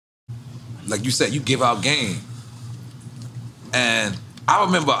like you said, you give out game. And I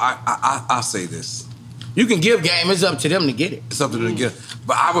remember, I'll say this. You can give game, it's up to them to get it. It's up to them to get it.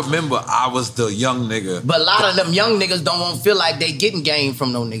 But I remember I was the young nigga. But a lot of them young niggas don't want to feel like they getting game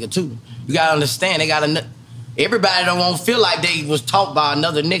from no nigga too. You gotta understand, everybody don't want to feel like they was taught by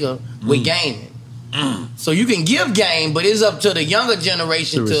another nigga with gaming. So you can give game, but it's up to the younger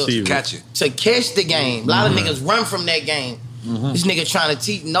generation to catch it. To catch the game. A lot of niggas run from that game. This nigga trying to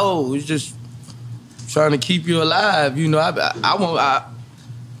teach, no, it's just trying to keep you alive. You know, I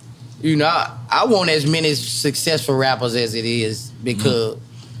want as many successful rappers as it is because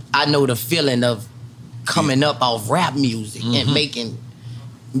I know the feeling of coming up off rap music and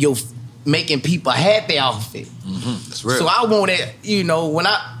making people happy off it. That's real. So I want that, you know, when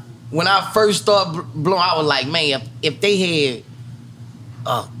I first started blowing, I was like, man, if they had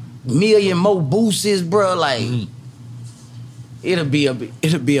a million more Boosies, bro, like it'll be a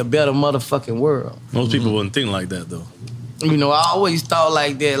better motherfucking world. Most people wouldn't think like that though. You know, I always thought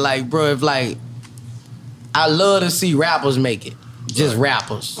like that, like, bro, if like, I love to see rappers make it. Just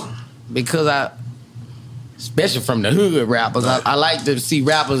rappers. Because especially from the hood rappers, I like to see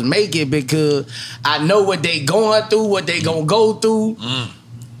rappers make it because I know what they going through, what they gonna go through.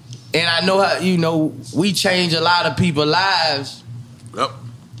 And I know how, you know, we change a lot of people's lives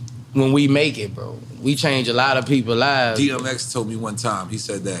when we make it, bro. We change a lot of people's lives. DMX told me one time, he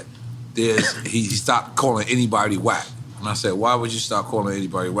said that he stopped calling anybody whack. And I said, why would you stop calling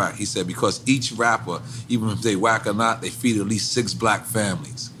anybody whack? He said, because each rapper, even if they whack or not, they feed at least 6 black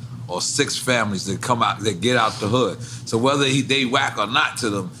families or 6 families that come out, that get out the hood. So whether they whack or not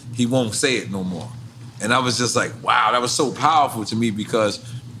to them, he won't say it no more. And I was just like, wow, that was so powerful to me because,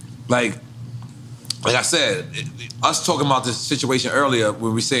 like I said, us talking about this situation earlier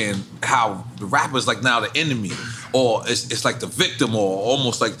when we're saying how the rapper's like now the enemy or it's like the victim or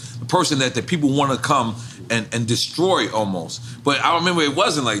almost like the person that the people want to come and destroy almost. But I remember it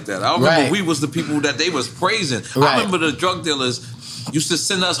wasn't like that. I remember we was the people that they was praising. I remember the drug dealers used to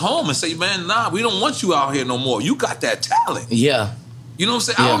send us home and say, man, nah, we don't want you out here no more. You got that talent. Yeah. You know what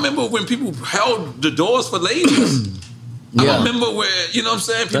I'm saying? I remember when people held the doors for ladies. I remember where, you know what I'm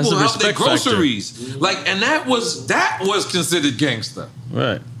saying, people held their groceries. Like, and that was considered gangster.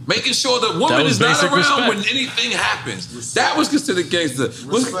 Right. Making sure the woman is not around when anything happens. That was considered gangster.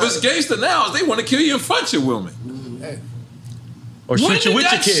 What's gangster now is they want to kill you in front of your woman. Or shoot you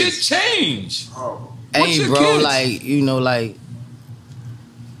with your kids. When did that shit change? Hey, bro, like, you know, like,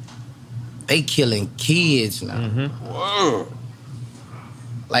 they killing kids now. Whoa.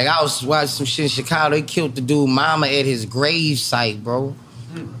 Like, I was watching some shit in Chicago. They killed the dude mama at his grave site, bro.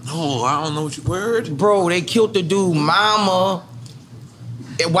 No, I don't know what you word. Bro, they killed the dude mama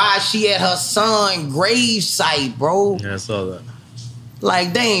while she at her son grave site, bro. Yeah, I saw that.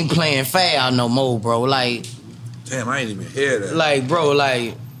 Like, they ain't playing foul no more, bro. Like, damn, I ain't even hear that. Like, bro,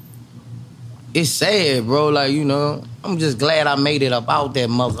 like, it's sad, bro. Like, you know, I'm just glad I made it up out that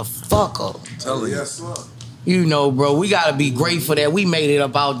motherfucker. Tell you. Yes, sir. You know, bro, we gotta be grateful that we made it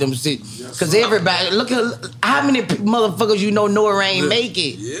up out them shit. Cause everybody, look at how many motherfuckers you know Nora ain't make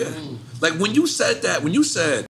it. Yeah. Like when you said that, when you said